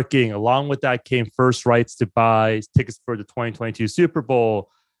came parking. Along with that came first rights to buy tickets for the 2022 Super Bowl.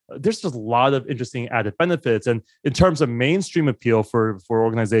 There's just a lot of interesting added benefits. And in terms of mainstream appeal for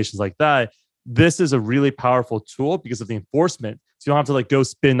organizations like that, this is a really powerful tool because of the enforcement. So you don't have to like go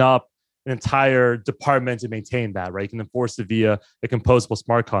spin up an entire department to maintain that, right? You can enforce it via a composable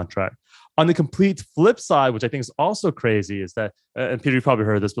smart contract. On the complete flip side, which I think is also crazy, is that, and Peter, you probably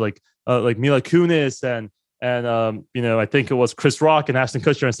heard this, but like Mila Kunis and I think it was Chris Rock and Ashton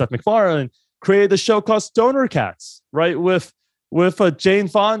Kutcher and Seth MacFarlane created a show called Stoner Cats, right? With Jane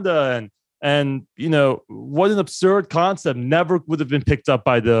Fonda and what an absurd concept. Never would have been picked up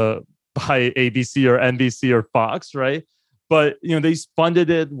by ABC or NBC or Fox, right? But they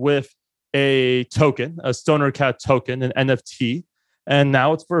funded it with a token, a Stoner Cat token, an NFT, and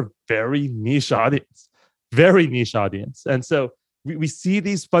now it's for a very niche audience. And so we see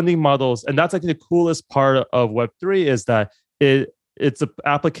these funding models, and that's the coolest part of Web3 is that its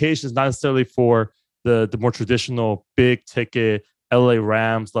applications not necessarily for the more traditional big ticket LA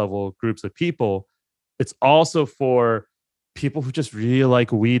Rams level groups of people. It's also for people who just really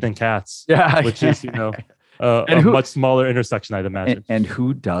like weed and cats, which is a much smaller intersection, I'd imagine. And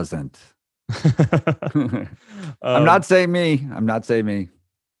who doesn't? I'm not saying me.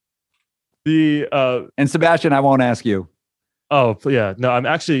 And Sebastian, I won't ask you. Oh yeah, no, I'm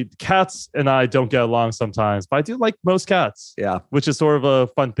actually, cats and I don't get along sometimes, but I do like most cats. Yeah, which is sort of a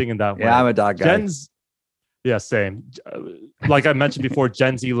fun thing in that way. Yeah, I'm a dog guy. Same. Like I mentioned before,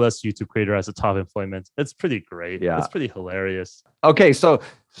 Gen Z lists YouTube creator as a top employment. It's pretty great. Yeah, it's pretty hilarious. Okay, so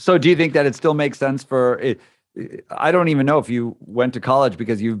do you think that it still makes sense for it? I don't even know if you went to college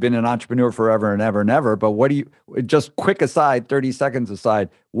because you've been an entrepreneur forever and ever and ever, but just quick aside, 30 seconds aside,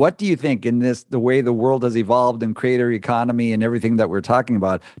 what do you think in the way the world has evolved and creator economy and everything that we're talking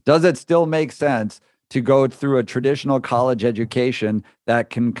about, does it still make sense to go through a traditional college education that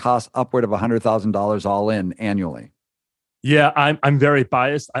can cost upward of $100,000 all in annually? Yeah, I'm very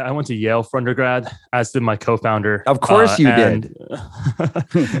biased. I went to Yale for undergrad, as did my co-founder. Of course you did.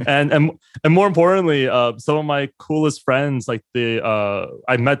 and more importantly, some of my coolest friends, like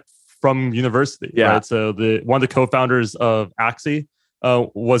I met from university. Yeah. Right? So one of the co-founders of Axie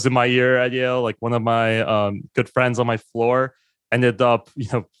was in my year at Yale. Like one of my good friends on my floor ended up,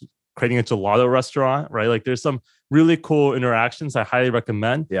 creating a gelato restaurant. Right? Like there's some really cool interactions I highly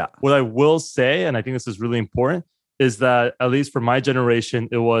recommend. Yeah. What I will say, and I think this is really important, is that at least for my generation,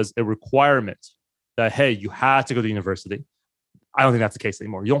 it was a requirement that, hey, you had to go to university. I don't think that's the case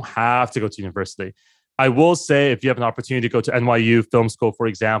anymore. You don't have to go to university. I will say if you have an opportunity to go to NYU Film School, for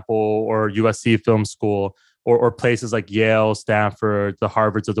example, or USC Film School, or places like Yale, Stanford, the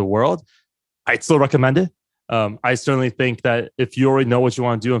Harvards of the world, I'd still recommend it. I certainly think that if you already know what you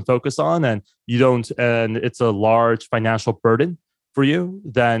want to do and focus on, and it's a large financial burden for you,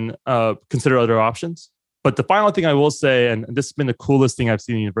 then consider other options. But the final thing I will say, and this has been the coolest thing I've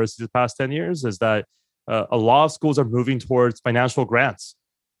seen in universities the past 10 years, is that a lot of schools are moving towards financial grants,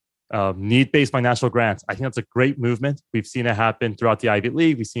 need-based financial grants. I think that's a great movement. We've seen it happen throughout the Ivy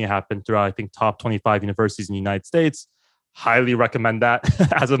League. We've seen it happen throughout, I think, top 25 universities in the United States. Highly recommend that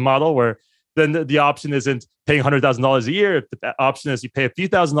as a model where then the option isn't paying $100,000 a year. If the option is you pay a few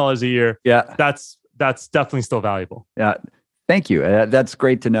 $1,000s a year, that's definitely still valuable. Yeah. Thank you. That's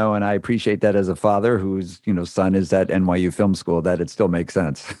great to know, and I appreciate that as a father whose son is at NYU Film School. That it still makes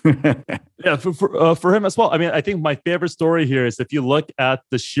sense. Yeah, for him as well. I mean, I think my favorite story here is if you look at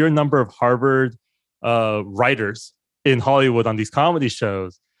the sheer number of Harvard writers in Hollywood on these comedy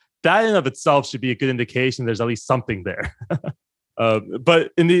shows, that in of itself should be a good indication there's at least something there.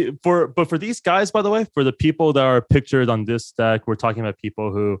 But for these guys, by the way, for the people that are pictured on this deck, we're talking about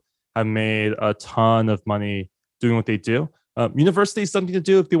people who have made a ton of money doing what they do. University is something to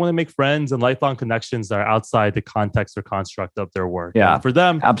do if they want to make friends and lifelong connections that are outside the context or construct of their work. Yeah, and for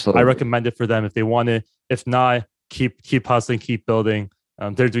them, absolutely. I recommend it for them if they want to. If not, keep hustling, keep building.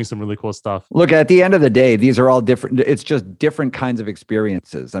 They're doing some really cool stuff. Look, at the end of the day, these are all different. It's just different kinds of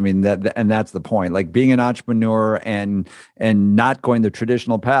experiences. I mean, and that's the point. Like being an entrepreneur and not going the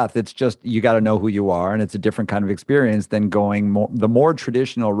traditional path. It's just you got to know who you are, and it's a different kind of experience than going the more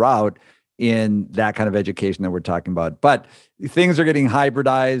traditional route in that kind of education that we're talking about. But things are getting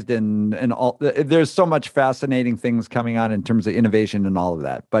hybridized and all. There's so much fascinating things coming on in terms of innovation and all of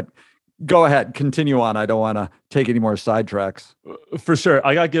that. But go ahead, continue on. I don't want to take any more sidetracks. For sure.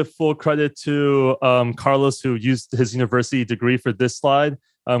 I got to give full credit to Carlos, who used his university degree for this slide,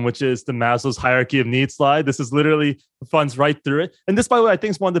 which is the Maslow's hierarchy of needs slide. This is literally funds right through it. And this, by the way, I think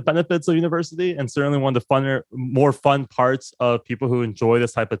is one of the benefits of university, and certainly one of the more fun parts of people who enjoy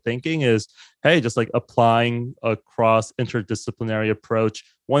this type of thinking is, hey, just like applying a cross interdisciplinary approach.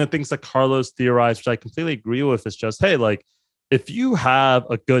 One of the things that Carlos theorized, which I completely agree with, is just, hey, like if you have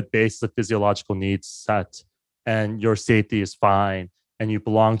a good basis of physiological needs set and your safety is fine and you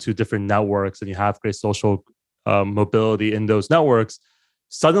belong to different networks and you have great social mobility in those networks,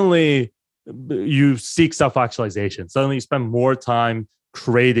 suddenly you seek self-actualization. Suddenly you spend more time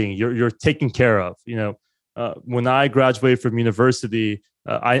creating. You're taken care of. When I graduated from university,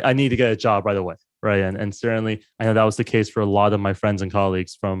 I need to get a job right away, right? And certainly I know that was the case for a lot of my friends and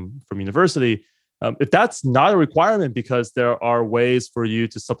colleagues from university. If that's not a requirement because there are ways for you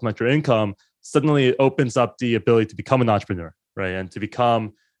to supplement your income, suddenly it opens up the ability to become an entrepreneur, right? And to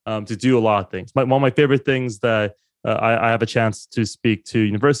become, to do a lot of things. One of my favorite things that I have a chance to speak to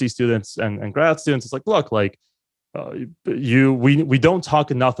university students and grad students is like, look, like we don't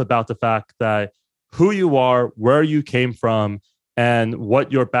talk enough about the fact that who you are, where you came from, and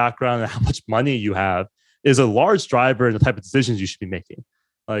what your background and how much money you have is a large driver in the type of decisions you should be making.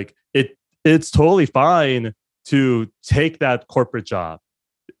 Like it's totally fine to take that corporate job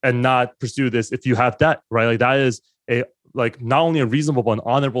and not pursue this if you have debt, right? Like that is not only a reasonable but an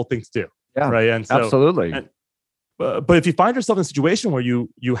honorable thing to do. Yeah, right. And so, absolutely. But if you find yourself in a situation where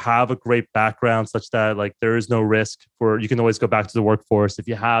you have a great background such that like there is no risk you can always go back to the workforce. If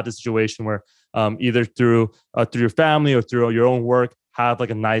you have the situation where either through your family or through your own work have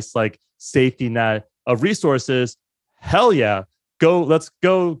like a nice like safety net of resources, hell yeah. Let's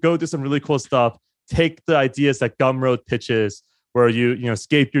go do some really cool stuff. Take the ideas that Gumroad pitches where you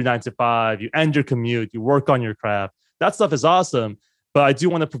escape your 9 to 5, you end your commute, you work on your craft. That stuff is awesome. But I do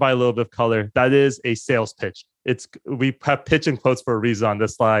want to provide a little bit of color. That is a sales pitch. We have pitch in quotes for a reason on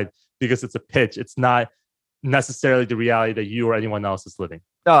this slide because it's a pitch. It's not necessarily the reality that you or anyone else is living.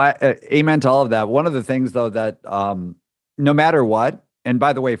 No, amen to all of that. One of the things though that no matter what, and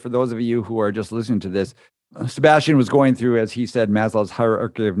by the way, for those of you who are just listening to this, Sebastian was going through, as he said, Maslow's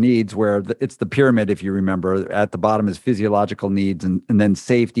hierarchy of needs, where it's the pyramid, if you remember. At the bottom is physiological needs, and then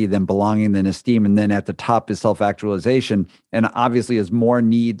safety, then belonging, then esteem, and then at the top is self-actualization. And obviously, as more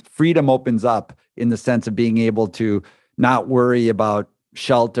need, freedom opens up in the sense of being able to not worry about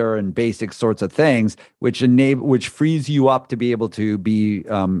shelter and basic sorts of things, which frees you up to be able to be,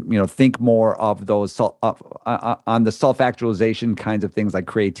 think more of those on the self-actualization kinds of things like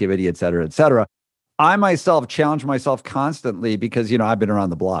creativity, et cetera, et cetera. I myself challenge myself constantly because, I've been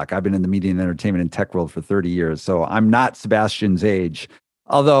around the block. I've been in the media and entertainment and tech world for 30 years. So I'm not Sebastian's age,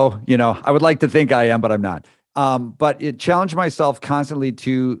 although, I would like to think I am, but I'm not. But it challenged myself constantly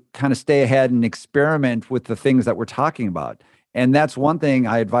to kind of stay ahead and experiment with the things that we're talking about. And that's one thing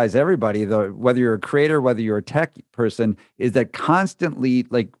I advise everybody, though, whether you're a creator, whether you're a tech person, is that constantly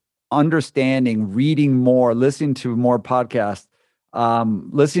like understanding, reading more, listening to more podcasts,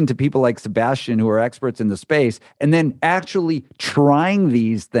 listening to people like Sebastian who are experts in the space, and then actually trying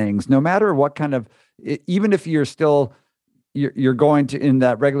these things, no matter what kind of, even if you're still, you're going to in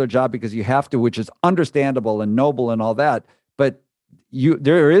that regular job because you have to, which is understandable and noble and all that. But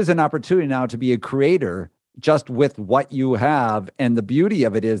there is an opportunity now to be a creator just with what you have. And the beauty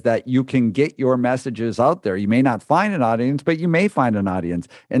of it is that you can get your messages out there. You may not find an audience, but you may find an audience.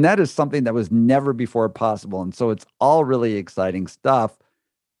 And that is something that was never before possible. And so it's all really exciting stuff.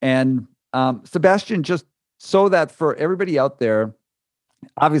 And Sebastian, just so that for everybody out there,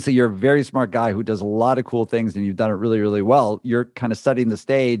 obviously you're a very smart guy who does a lot of cool things and you've done it really, really well. You're kind of setting the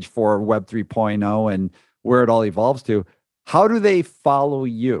stage for Web 3.0 and where it all evolves to. How do they follow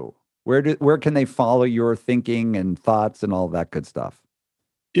you? Where can they follow your thinking and thoughts and all that good stuff?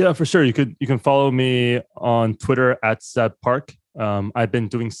 Yeah, for sure. You can follow me on Twitter at Seb Park. I've been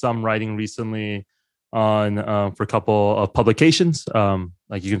doing some writing recently on for a couple of publications.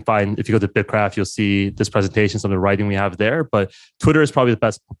 Like you can find, if you go to Bitcraft, you'll see this presentation, some of the writing we have there. But Twitter is probably the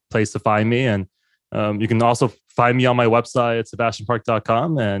best place to find me. And you can also find me on my website at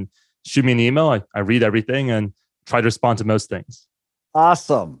sebastianpark.com and shoot me an email. I read everything and try to respond to most things.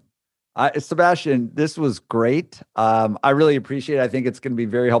 Awesome. Sebastian, this was great. I really appreciate it. I think it's going to be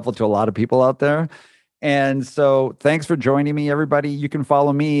very helpful to a lot of people out there. And so thanks for joining me, everybody. You can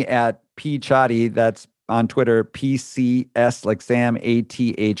follow me at P Chatty. That's on Twitter, PCS like Sam,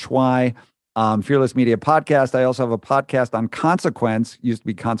 ATHY. Fearless Media Podcast. I also have a podcast on Consequence, used to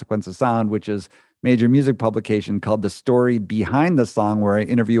be Consequence of Sound, which is major music publication called The Story Behind the Song, where I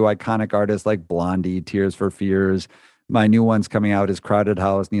interview iconic artists like Blondie, Tears for Fears. My new one's coming out is Crowded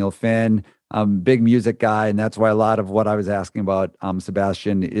House, Neil Finn. I'm a big music guy, and that's why a lot of what I was asking about,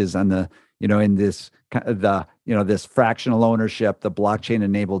 Sebastian, is on the, in this, this fractional ownership, the blockchain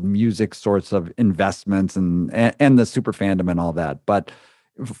enabled music sorts of investments and the super fandom and all that. But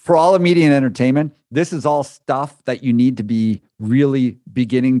for all of media and entertainment, this is all stuff that you need to be really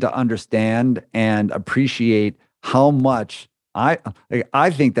beginning to understand and appreciate how much I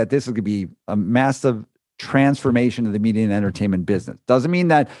think that this is going to be a massive transformation of the media and entertainment business. Doesn't mean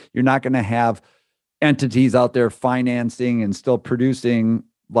that you're not going to have entities out there financing and still producing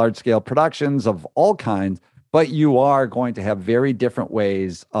large scale productions of all kinds, but you are going to have very different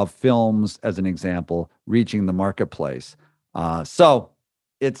ways of films, as an example, reaching the marketplace. So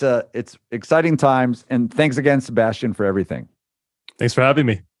it's exciting times. And thanks again, Sebastian, for everything. Thanks for having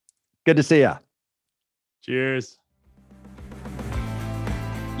me. Good to see you. Cheers.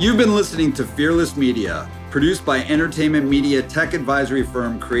 You've been listening to Fearless Media, produced by entertainment media tech advisory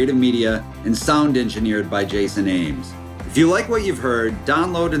firm Creative Media and sound engineered by Jason Ames. If you like what you've heard,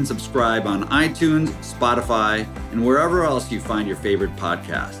 download and subscribe on iTunes, Spotify, and wherever else you find your favorite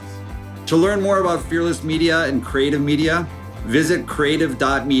podcasts. To learn more about Fearless Media and Creative Media, visit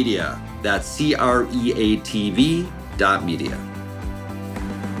creative.media. That's CREATV.media.